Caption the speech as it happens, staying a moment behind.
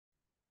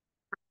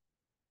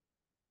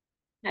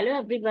Hello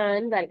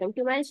everyone, welcome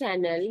to my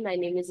channel. My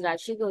name is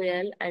Rashi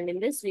Goyal and in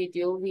this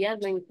video we are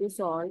going to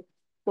solve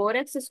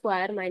 4x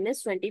square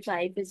minus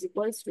 25 is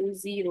equals to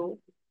 0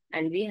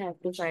 and we have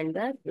to find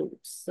the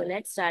roots. So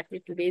let's start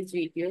with today's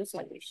video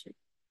solution.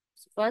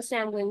 So first I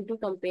am going to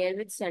compare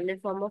with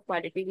standard form of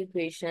quadratic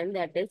equation,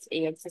 that is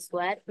ax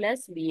square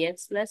plus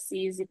bx plus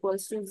c is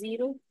equals to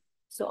 0.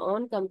 So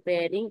on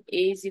comparing,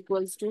 a is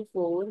equals to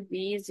 4,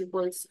 b is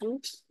equals to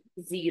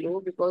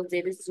 0 because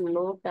there is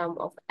no term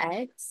of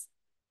x,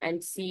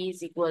 and c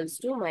is equals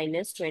to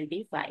minus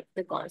 25,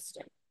 the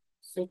constant.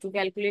 So to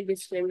calculate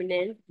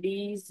discriminant,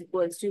 d is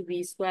equals to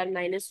b square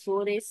minus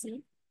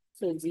 4ac.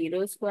 So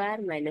 0 square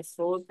minus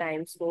 4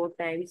 times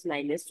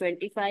minus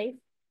 25.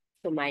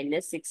 So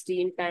minus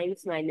 16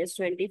 times minus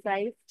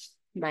 25.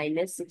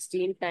 Minus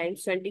 16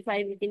 times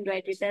 25, we can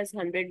write it as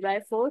 100 by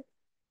 4.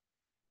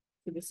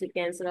 So this will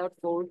cancel out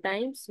 4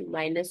 times.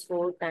 Minus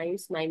 4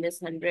 times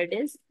minus 100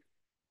 is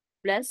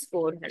plus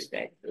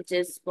 400, which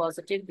is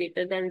positive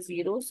greater than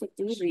 0. So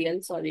two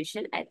real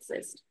solution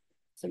exist.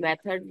 So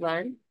method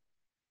 1,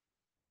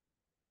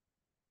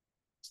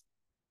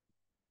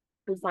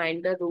 to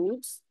find the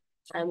roots,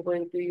 I'm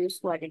going to use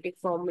quadratic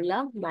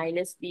formula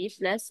minus b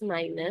plus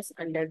minus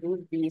under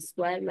root b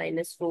square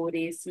minus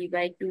 4ac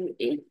by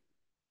 2a.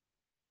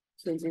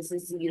 So this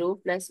is 0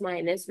 plus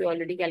minus. We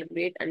already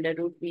calculate under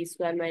root b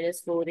square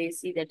minus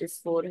 4ac, that is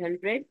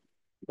 400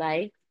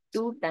 by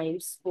 2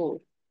 times 4.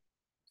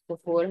 So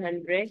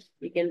 400,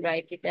 we can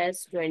write it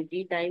as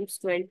 20 times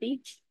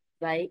 20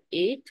 by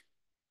 8.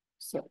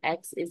 So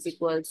x is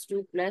equals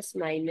to plus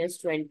minus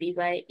 20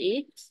 by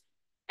 8.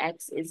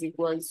 X is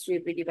equals to,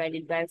 if we divide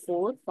it by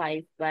 4,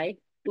 5 by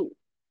 2.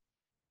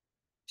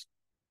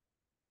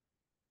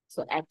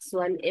 So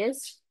x1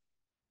 is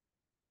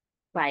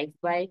 5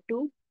 by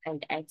 2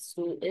 and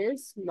x2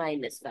 is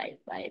minus 5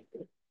 by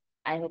 2.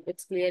 I hope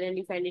it's clear and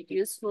you find it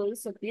useful.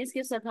 So please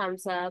give us a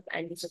thumbs up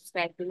and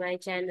subscribe to my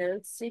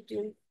channel. Stay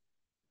tuned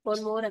for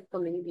more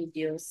upcoming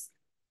videos.